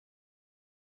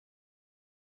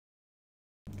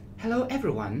Hello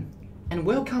everyone, and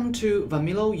welcome to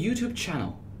Varmilo YouTube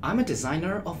channel. I'm a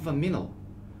designer of Varmilo.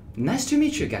 Nice to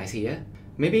meet you guys here.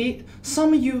 Maybe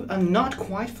some of you are not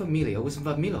quite familiar with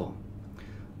Varmilo.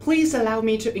 Please allow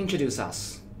me to introduce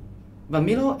us.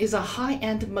 Varmilo is a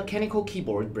high-end mechanical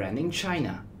keyboard brand in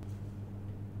China.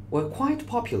 We're quite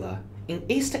popular in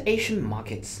East Asian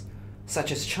markets,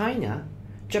 such as China,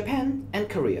 Japan, and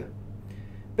Korea,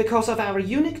 because of our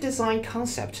unique design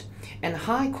concept and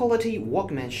high-quality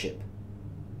workmanship.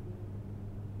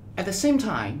 At the same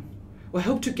time, we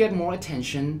hope to get more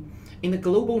attention in the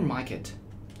global market.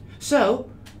 So,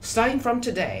 starting from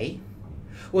today,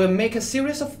 we'll make a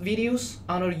series of videos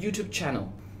on our YouTube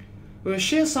channel. We'll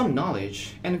share some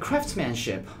knowledge and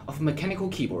craftsmanship of mechanical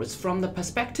keyboards from the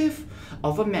perspective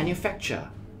of a manufacturer.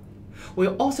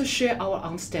 We'll also share our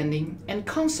understanding and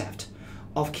concept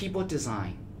of keyboard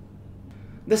design.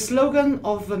 The slogan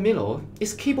of Varmilo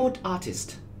is Keyboard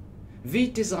Artist, V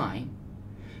Design.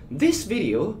 This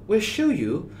video will show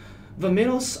you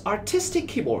Varmilo's artistic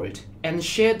keyboard and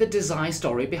share the design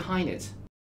story behind it.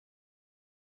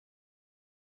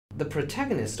 The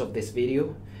protagonist of this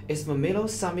video is Varmilo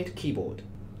Summit keyboard.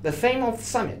 The theme of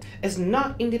Summit is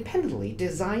not independently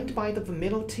designed by the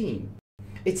Varmilo team.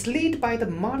 It's led by the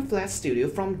Mud studio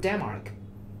from Denmark.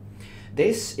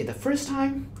 This is the first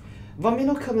time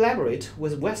Varmilo collaborates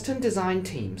with Western design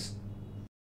teams.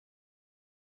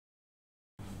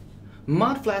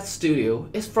 Mud studio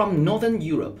is from Northern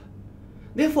Europe.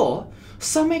 Therefore,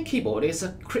 Summit keyboard is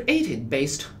created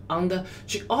based on the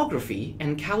geography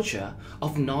and culture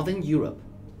of Northern Europe.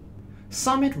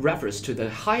 Summit refers to the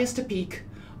highest peak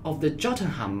of the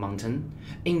Jotunheim mountain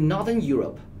in Northern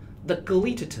Europe, the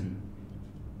Galilean.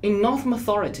 In Norse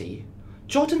mythology,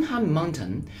 Jotunheim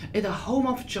mountain is the home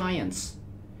of giants,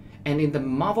 and in the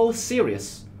Marvel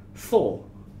series, Thor,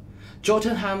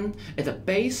 Jotunheim is the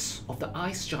base of the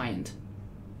ice giant.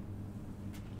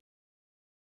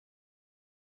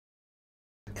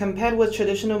 Compared with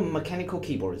traditional mechanical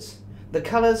keyboards, the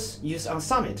colors used on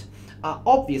Summit are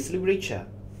obviously richer.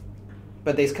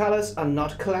 But these colors are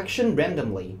not collected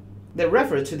randomly. They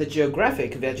refer to the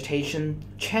geographic vegetation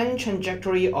change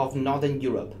trajectory of Northern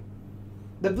Europe.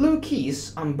 The blue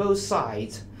keys on both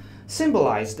sides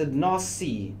symbolize the North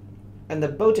Sea and the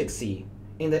Baltic Sea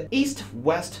in the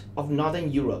east-west of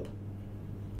Northern Europe.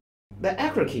 The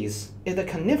aqua keys is the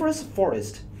coniferous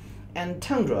forest and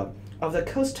tundra of the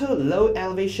coastal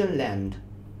low-elevation land.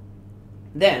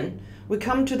 Then we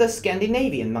come to the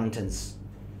Scandinavian mountains.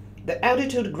 The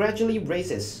altitude gradually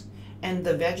raises and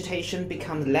the vegetation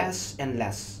becomes less and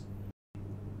less,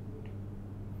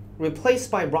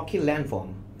 replaced by rocky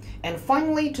landform, and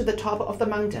finally to the top of the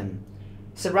mountain,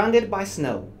 surrounded by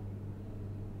snow.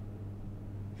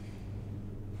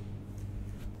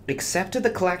 Except the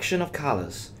collection of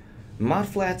colors,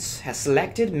 Mudflats has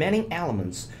selected many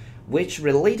elements which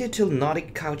related to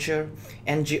Nordic culture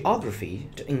and geography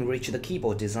to enrich the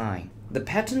keyboard design. The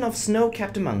pattern of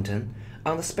snow-capped mountain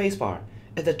on the spacebar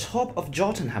at the top of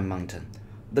Jotunheim mountain,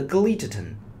 the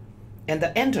Galilean, and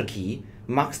the Enter key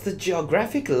marks the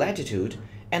geographic latitude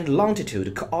and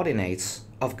longitude coordinates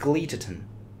of Galilean.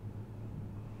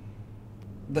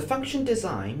 The function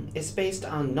design is based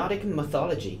on Nordic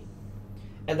mythology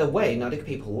and the way Nordic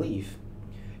people live.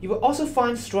 You will also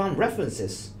find strong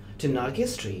references to Nordic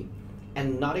history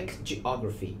and Nordic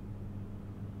geography.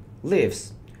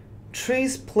 Leaves.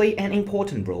 Trees play an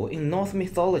important role in Norse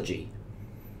mythology.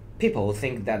 People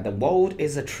think that the world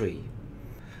is a tree.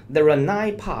 There are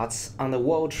 9 parts on the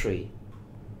world tree.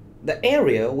 The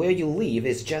area where you live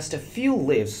is just a few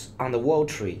leaves on the world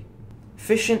tree.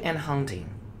 Fishing and hunting.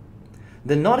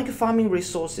 The Nordic farming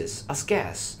resources are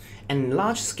scarce and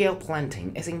large-scale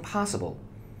planting is impossible.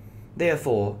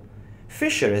 Therefore,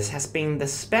 fisheries has been the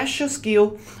special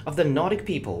skill of the Nordic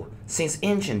people since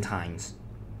ancient times.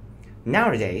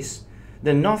 Nowadays,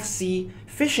 the North Sea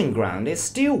fishing ground is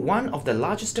still one of the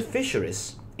largest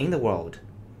fisheries in the world.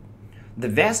 The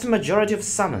vast majority of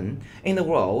salmon in the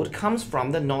world comes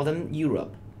from the Northern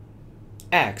Europe.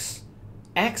 Axe.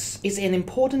 Axe is an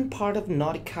important part of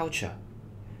Nordic culture.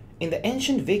 In the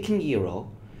ancient Viking era,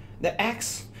 the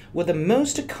axe was the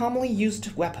most commonly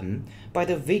used weapon by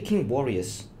the Viking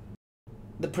warriors.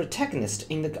 The protagonist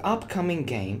in the upcoming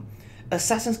game,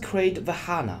 Assassin's Creed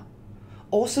Valhalla,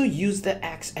 also used the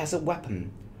axe as a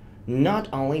weapon. Not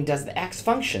only does the axe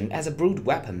function as a brute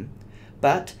weapon,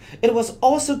 but it was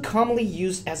also commonly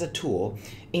used as a tool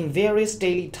in various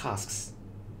daily tasks.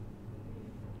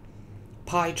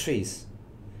 Pine trees.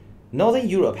 Northern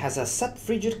Europe has a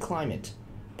subfrigid climate.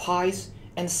 Pines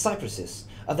and cypresses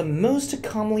are the most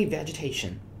commonly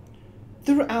vegetation.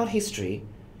 Throughout history,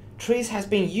 trees has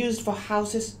been used for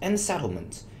houses and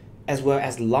settlements, as well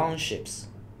as long ships.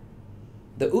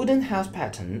 The wooden house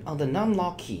pattern on the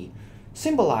numlock key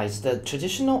symbolized the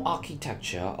traditional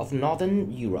architecture of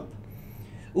Northern Europe.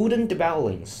 Wooden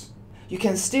dwellings. You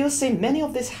can still see many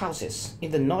of these houses in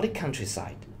the Nordic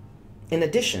countryside. In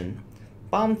addition,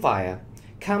 bonfire,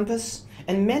 compass,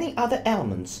 and many other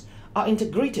elements are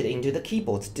integrated into the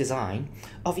keyboard's design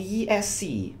of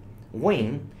ESC,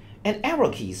 wing, and arrow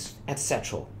keys,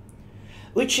 etc.,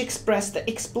 which express the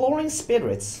exploring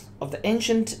spirits of the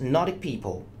ancient Nordic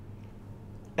people.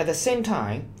 At the same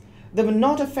time, they will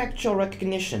not affect your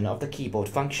recognition of the keyboard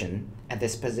function at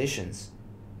these positions.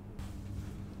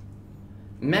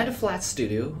 Mat Flat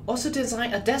Studio also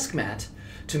designed a desk mat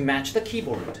to match the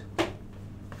keyboard.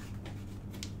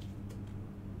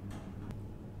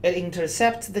 It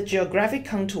intercepts the geographic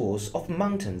contours of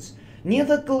mountains near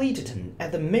the Gleaton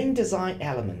as the main design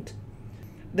element.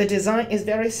 The design is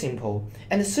very simple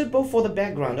and suitable for the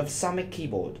background of Summit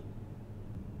keyboard.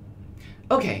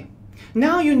 Okay,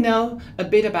 now you know a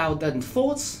bit about the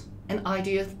thoughts and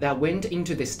ideas that went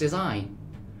into this design.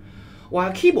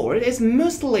 While keyboard is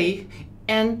mostly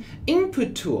an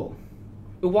input tool,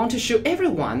 we want to show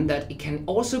everyone that it can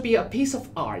also be a piece of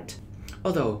art.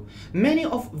 Although many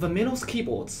of Varmilo's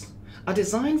keyboards are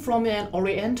designed from an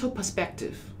Oriental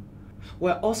perspective,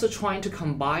 we're also trying to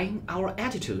combine our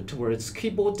attitude towards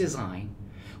keyboard design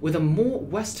with a more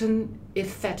Western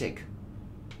aesthetic.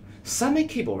 Summit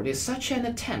keyboard is such an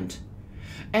attempt,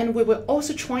 and we will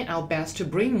also try our best to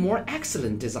bring more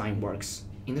excellent design works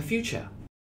in the future.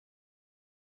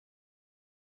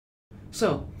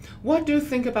 So, what do you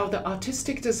think about the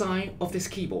artistic design of this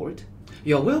keyboard?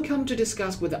 You're welcome to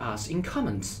discuss with us in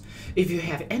comments if you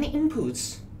have any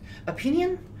inputs,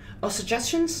 opinion, or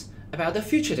suggestions about the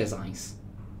future designs.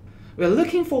 We're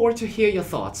looking forward to hear your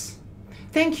thoughts.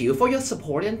 Thank you for your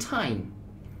support and time.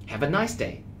 Have a nice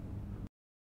day.